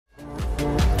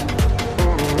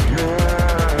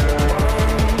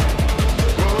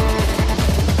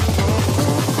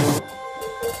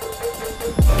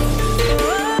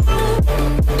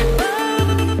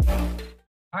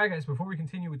All right, guys, before we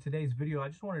continue with today's video, I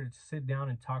just wanted to sit down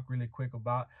and talk really quick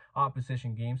about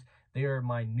Opposition Games. They are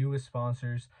my newest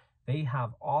sponsors. They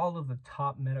have all of the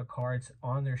top meta cards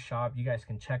on their shop. You guys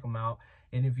can check them out.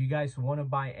 And if you guys want to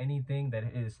buy anything that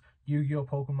is Yu-Gi-Oh,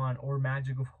 Pokemon, or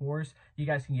Magic, of course, you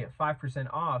guys can get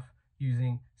 5% off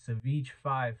using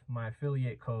Savage5, my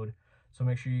affiliate code. So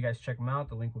make sure you guys check them out.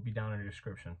 The link will be down in the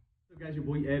description. So guys, your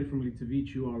boy Ed from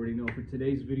Litavich, you already know. For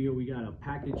today's video, we got a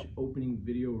package opening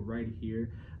video right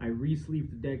here. I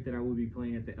re-sleeved the deck that I will be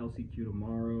playing at the LCQ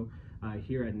tomorrow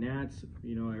here at Nats.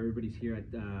 You know, everybody's here at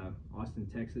Austin,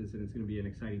 Texas, and it's going to be an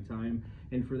exciting time.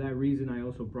 And for that reason, I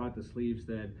also brought the sleeves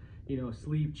that, you know,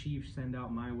 Sleeve Chief send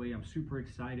out my way. I'm super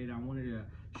excited. I wanted to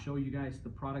show you guys the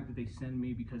product that they send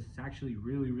me because it's actually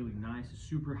really nice. It's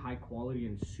super high quality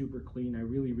and super clean. I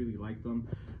really like them.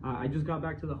 I just got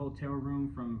back to the hotel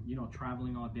room from, you know,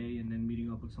 traveling all day and then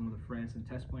meeting up with some of the friends and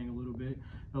test playing a little bit.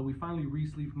 But we finally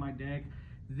re-sleeved my deck.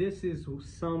 This is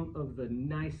some of the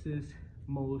nicest,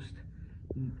 most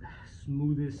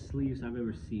smoothest sleeves I've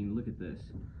ever seen. Look at this.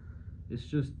 It's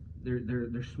just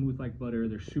they're smooth like butter.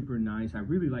 They're super nice. I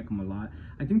really like them a lot.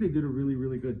 I think they did a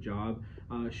really good job.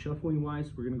 Shuffling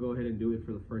wise, we're gonna go ahead and do it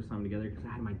for the first time together because I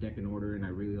had my deck in order and I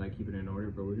really like keeping it in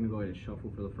order, but we're gonna go ahead and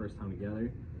shuffle for the first time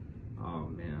together. Oh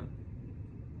man,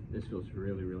 this feels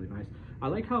really nice. I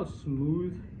like how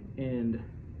smooth and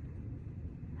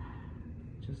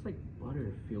just like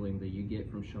butter feeling that you get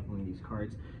from shuffling these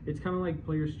cards. It's kind of like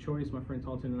player's choice. My friend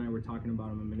Talton and I were talking about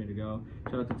him a minute ago.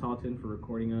 Shout out to Talton for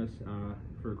recording us,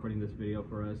 for recording this video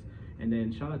for us. And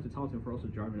then shout out to Talton for also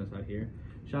driving us out here.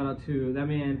 Shout out to that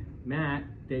man, Matt,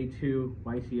 day 2,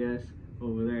 YCS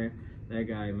over there. That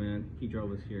guy, man, he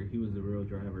drove us here. He was the real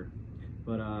driver.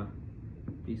 But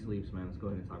these sleeves, man, let's go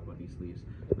ahead and talk about these sleeves.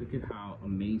 Look at how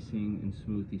amazing and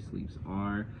smooth these sleeves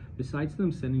are. Besides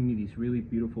them sending me these really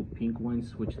beautiful pink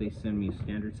ones, which they send me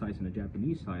standard size and a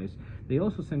Japanese size, they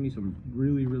also send me some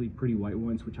really pretty white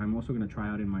ones, which I'm also going to try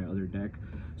out in my other deck.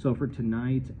 So for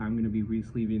tonight, I'm going to be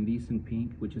re-sleeving these in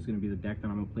pink, which is going to be the deck that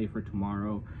I'm going to play for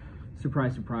tomorrow.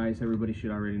 Surprise, everybody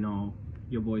should already know.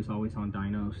 Your boy's always on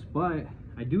dinos. But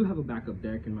I do have a backup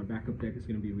deck, and my backup deck is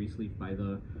going to be re-sleeved by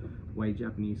the white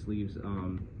Japanese sleeves.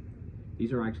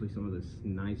 These are actually some of the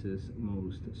nicest,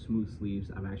 most smooth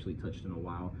sleeves I've actually touched in a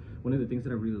while. One of the things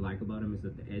that I really like about them is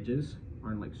that the edges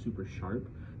aren't like super sharp,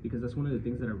 because that's one of the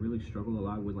things that I really struggle a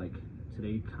lot with, like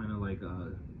today, kind of like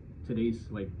today's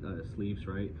like sleeves,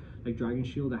 right? Like Dragon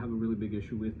Shield I have a really big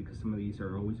issue with because some of these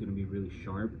are always going to be really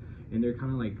sharp and they're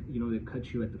kind of like, you know, they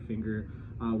cut you at the finger.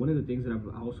 One of the things that I've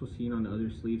also seen on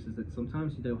other sleeves is that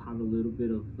sometimes they'll have a little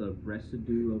bit of the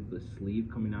residue of the sleeve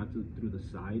coming out through the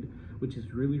side, which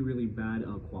is really bad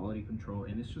quality control,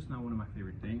 and it's just not one of my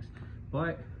favorite things.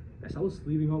 But as I was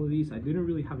sleeving all of these, I didn't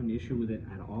really have an issue with it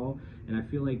at all, and I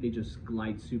feel like they just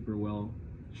glide super well,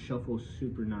 shuffle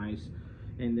super nice,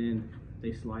 and then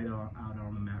they slide out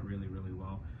on the mat really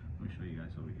well. Let me show you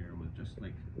guys over here with just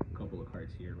like a couple of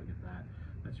cards here. Look at that.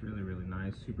 That's really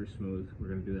nice, super smooth. We're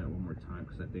gonna do that one more time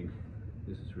because I think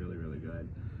this is really good.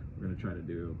 We're gonna try to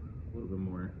do a little bit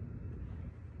more.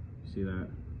 You see that?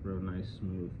 Real nice,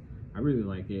 smooth. I really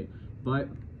like it. But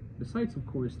besides, of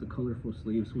course, the colorful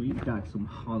sleeves, we got some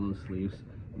hollow sleeves,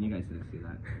 and you guys didn't see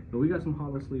that. But we got some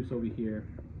hollow sleeves over here,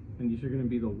 and these are gonna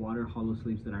be the water hollow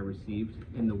sleeves that I received,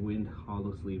 and the wind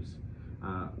hollow sleeves.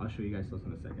 I'll show you guys those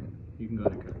in a second. You can go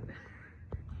ahead and cut.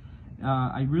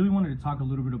 I really wanted to talk a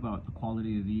little bit about the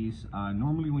quality of these.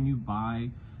 Normally when you buy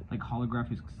like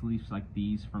holographic sleeves like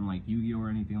these from like Yu-Gi-Oh or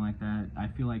anything like that, I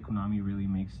feel like Konami really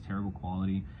makes terrible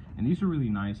quality, and these are really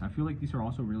nice. I feel like these are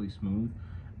also really smooth.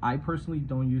 I personally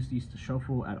don't use these to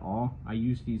shuffle at all. I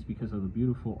use these because of the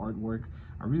beautiful artwork.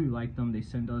 I really like them. They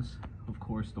send us, of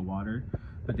course, the water,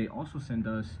 but they also send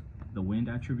us the wind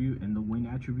attribute, and the wind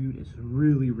attribute is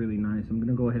really nice. I'm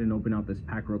gonna go ahead and open out this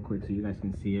pack real quick so you guys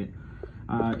can see it.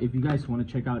 If you guys want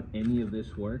to check out any of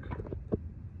this work,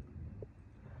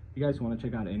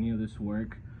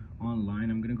 online,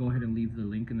 I'm gonna go ahead and leave the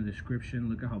link in the description.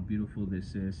 Look at how beautiful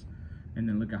this is, and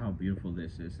then look at how beautiful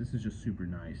this is. This is just super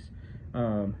nice.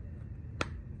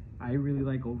 I really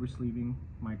like oversleeving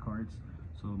my cards,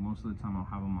 so most of the time I'll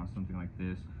have them on something like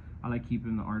this. I like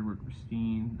keeping the artwork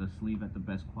pristine, the sleeve at the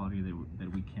best quality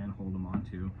that we can hold them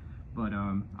onto. But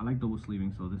I like double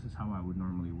sleeving, so this is how I would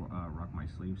normally rock my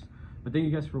sleeves. But thank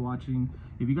you guys for watching.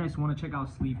 If you guys want to check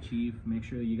out Sleeve Chief, make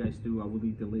sure that you guys do. I will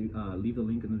leave the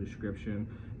link in the description.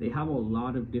 They have a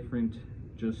lot of different,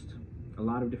 just a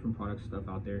lot of different product stuff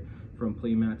out there, from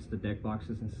play mats to deck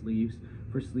boxes and sleeves.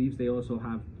 For sleeves, they also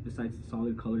have, besides the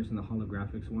solid colors and the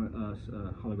holographic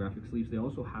sleeves, they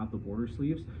also have the border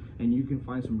sleeves, and you can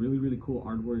find some really cool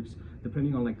artworks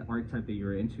depending on like the art type that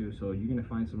you're into. So you're gonna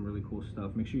find some really cool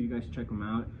stuff. Make sure you guys check them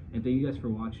out, and thank you guys for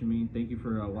watching me. Thank you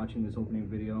for watching this opening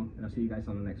video, and I'll see you guys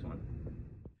on the next one.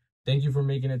 Thank you for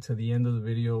making it to the end of the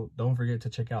video. Don't forget to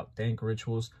check out Dank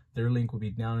Rituals. Their link will be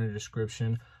down in the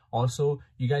description. Also,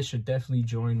 you guys should definitely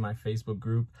join my Facebook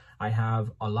group. I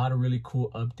have a lot of really cool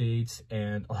updates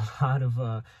and a lot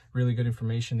of really good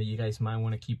information that you guys might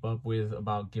want to keep up with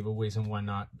about giveaways and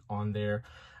whatnot on there.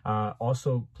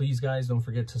 Also, please guys, don't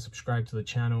forget to subscribe to the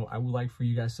channel. I would like for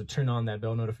you guys to turn on that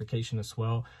bell notification as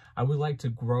well. I would like to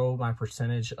grow my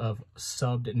percentage of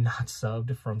subbed and not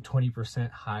subbed from 20%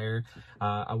 higher.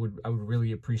 I would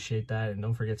really appreciate that. And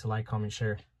don't forget to like, comment,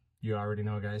 share. You already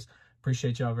know, guys.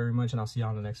 Appreciate y'all very much, and I'll see y'all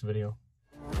in the next video.